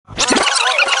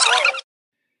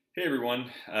Hey everyone,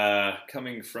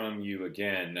 coming from you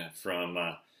again from,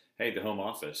 hey, the home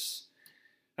office.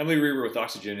 I'm Lee Reaver with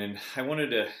Oxygen, and I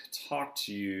wanted to talk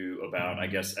to you about, I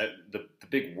guess, the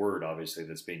big word obviously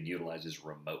that's being utilized is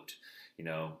remote. You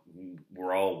know,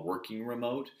 we're all working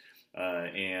remote,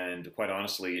 and quite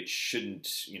honestly, it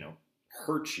shouldn't,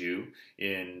 hurt you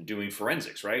in doing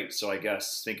forensics, right? So I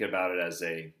guess think about it as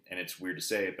and it's weird to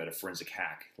say it, but a forensic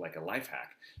hack, like a life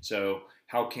hack. So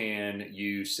how can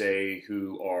you say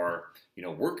who are,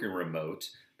 working remote,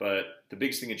 but the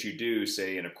biggest thing that you do,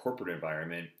 say in a corporate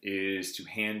environment, is to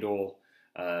handle,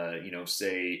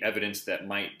 say evidence that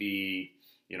might be,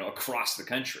 across the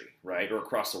country, right, or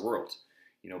across the world.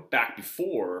 Back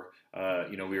before,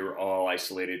 we were all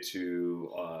isolated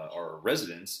to our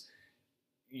residence.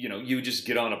 You would just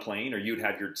get on a plane, or you'd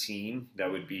have your team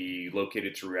that would be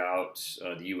located throughout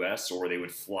the U.S., or they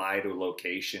would fly to a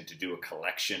location to do a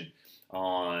collection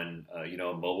on, a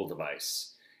mobile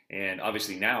device. And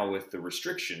obviously now with the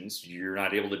restrictions, you're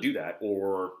not able to do that,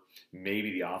 or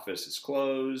maybe the office is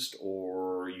closed,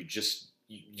 or you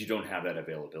don't have that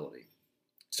availability.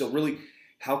 So really,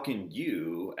 how can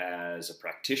you as a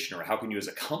practitioner, how can you as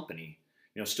a company,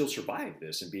 still survive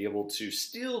this and be able to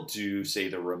still do, say,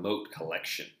 the remote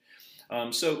collection?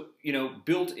 So,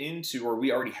 built into, or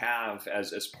we already have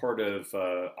as part of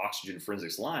Oxygen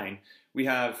Forensics line, we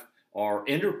have our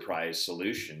enterprise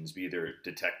solutions, be either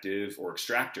detective or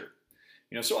extractor.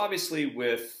 So obviously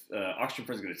with Oxygen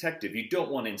Forensic Detective, you don't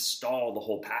want to install the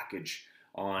whole package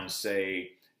on,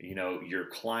 say, your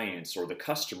clients or the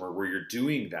customer where you're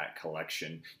doing that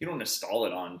collection. You don't install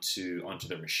it onto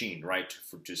their machine, right,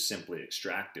 to simply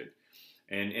extract it.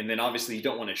 And then obviously you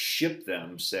don't want to ship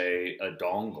them, say, a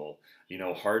dongle,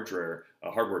 a hardware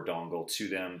dongle to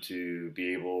them to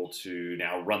be able to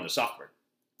now run the software,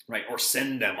 right, or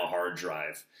send them a hard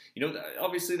drive.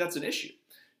 Obviously that's an issue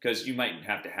because you might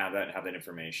have to have that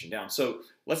information down. So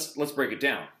let's break it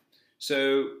down.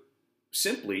 So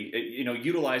simply,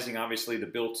 utilizing obviously the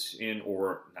built-in,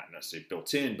 or not necessarily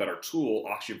built-in, but our tool,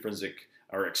 Oxygen Forensic,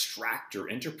 our Extractor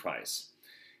Enterprise.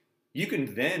 You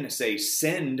can then say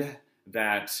send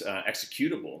that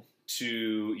executable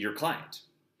to your client.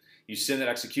 You send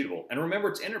that executable, and remember,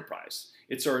 it's enterprise.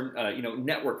 It's our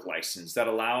network license that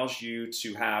allows you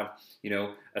to have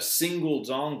a single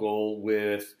dongle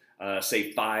with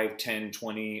say 5, 10,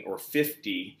 20, or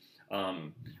 50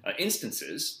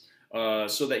 instances.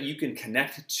 So that you can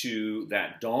connect to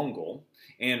that dongle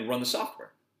and run the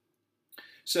software.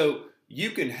 So you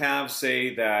can have,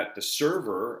 say, that the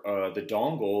server, the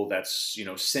dongle that's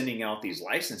sending out these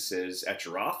licenses at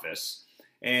your office,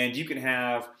 and you can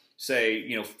have,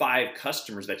 say, 5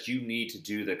 customers that you need to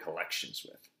do the collections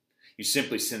with. You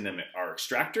simply send them our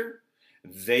extractor.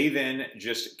 They then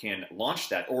just can launch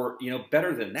that, or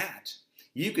better than that,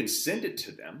 you can send it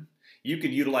to them. You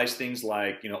can utilize things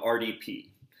like RDP,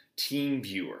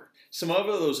 TeamViewer, some of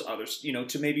those others,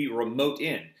 to maybe remote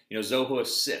in, Zoho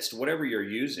Assist, whatever you're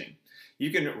using. You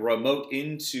can remote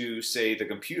into, say, the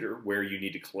computer where you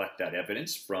need to collect that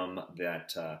evidence from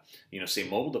that, say,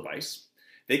 mobile device.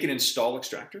 They can install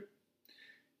Extractor,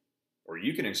 or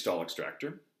you can install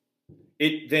Extractor.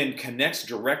 It then connects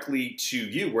directly to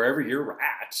you wherever you're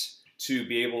at to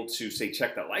be able to, say,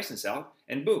 check that license out,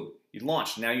 and boom, you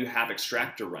launch. Now you have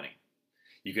Extractor running.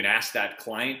 You can ask that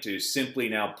client to simply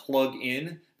now plug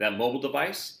in that mobile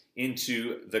device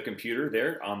into the computer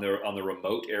there on the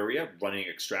remote area running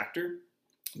Extractor.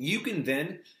 You can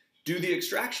then do the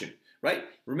extraction, right?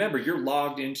 Remember, you're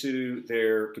logged into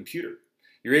their computer.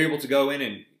 You're able to go in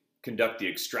and conduct the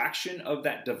extraction of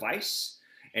that device.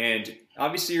 And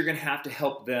obviously, you're going to have to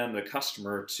help them, the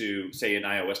customer, to, say, an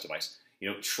iOS device.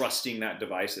 Trusting that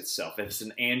device itself. If it's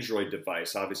an Android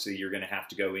device, obviously you're going to have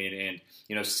to go in and,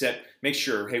 make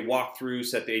sure, hey, walk through,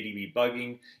 set the AD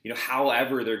debugging,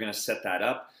 however they're going to set that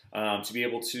up to be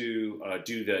able to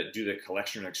do the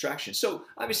collection and extraction. So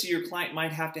obviously your client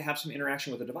might have to have some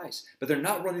interaction with the device, but they're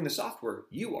not running the software,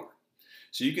 you are.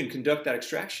 So you can conduct that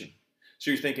extraction.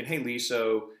 So you're thinking, hey, Lee,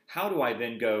 so how do I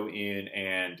then go in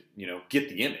and, get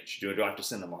the image? Do I have to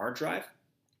send them a hard drive?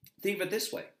 Think of it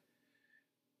this way.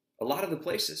 A lot of the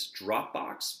places,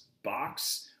 Dropbox,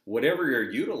 Box, whatever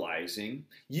you're utilizing,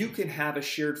 you can have a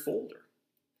shared folder.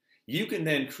 You can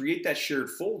then create that shared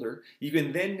folder. You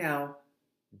can then now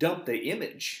dump the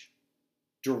image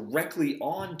directly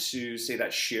onto, say,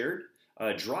 that shared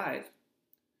drive.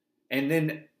 And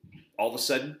then all of a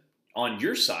sudden, on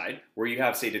your side, where you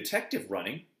have, say, detective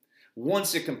running,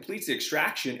 once it completes the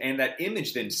extraction and that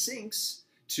image then syncs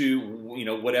to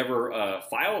whatever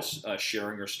file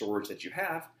sharing or storage that you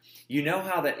have, you now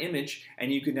have that image,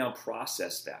 and you can now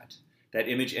process that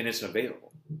image, and it's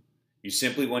available. You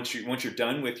simply, once you're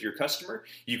done with your customer,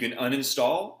 you can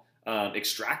uninstall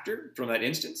Extractor from that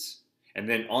instance, and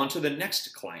then on to the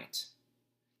next client.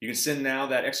 You can send now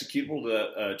that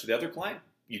executable to the other client.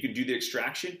 You can do the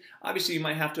extraction. Obviously, you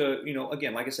might have to,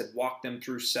 again, like I said, walk them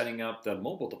through setting up the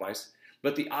mobile device,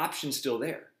 but the option's still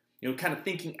there. Kind of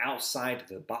thinking outside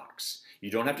the box. You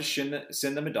don't have to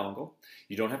send them a dongle.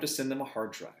 You don't have to send them a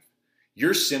hard drive.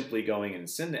 You're simply going and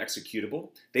send the executable.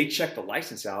 They check the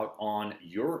license out on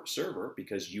your server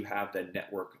because you have the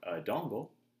network dongle,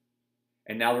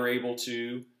 and now they're able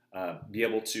to be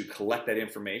able to collect that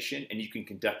information, and you can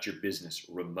conduct your business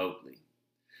remotely.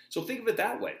 So think of it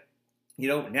that way.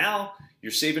 Now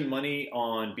you're saving money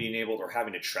on being able or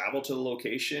having to travel to the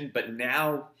location, but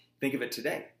now think of it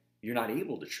today. You're not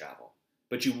able to travel,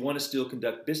 but you want to still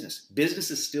conduct business.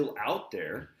 Business is still out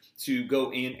there to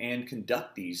go in and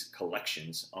conduct these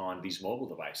collections on these mobile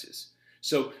devices.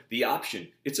 So the option,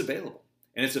 it's available,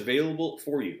 and it's available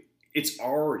for you. It's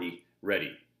already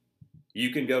ready.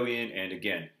 You can go in and,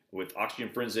 again, with Oxygen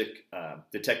Forensic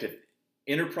Detective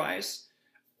Enterprise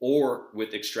or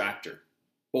with Extractor.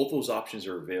 Both those options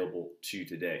are available to you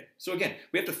today. So again,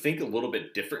 we have to think a little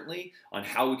bit differently on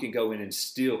how we can go in and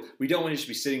still, we don't want to just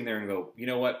be sitting there and go, you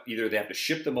know what, either they have to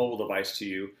ship the mobile device to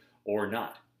you or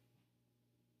not.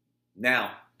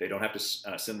 Now, they don't have to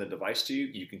send the device to you.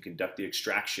 You can conduct the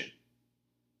extraction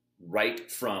right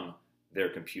from their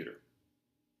computer.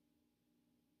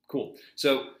 Cool.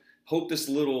 So hope this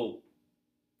little,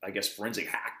 forensic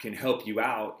hack can help you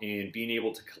out in being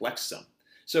able to collect some.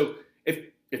 So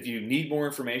if you need more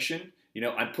information,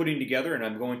 I'm putting together, and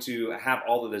I'm going to have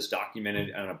all of this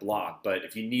documented on a blog. But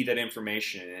if you need that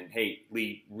information and, hey,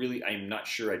 Lee, really, I'm not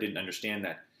sure, I didn't understand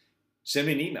that, send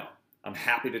me an email. I'm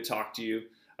happy to talk to you.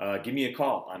 Give me a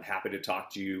call. I'm happy to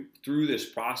talk to you through this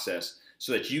process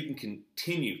so that you can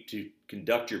continue to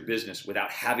conduct your business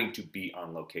without having to be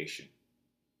on location.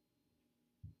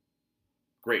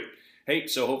 Great. Hey,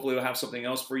 so hopefully we'll have something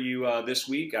else for you this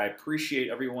week. I appreciate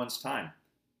everyone's time.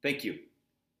 Thank you.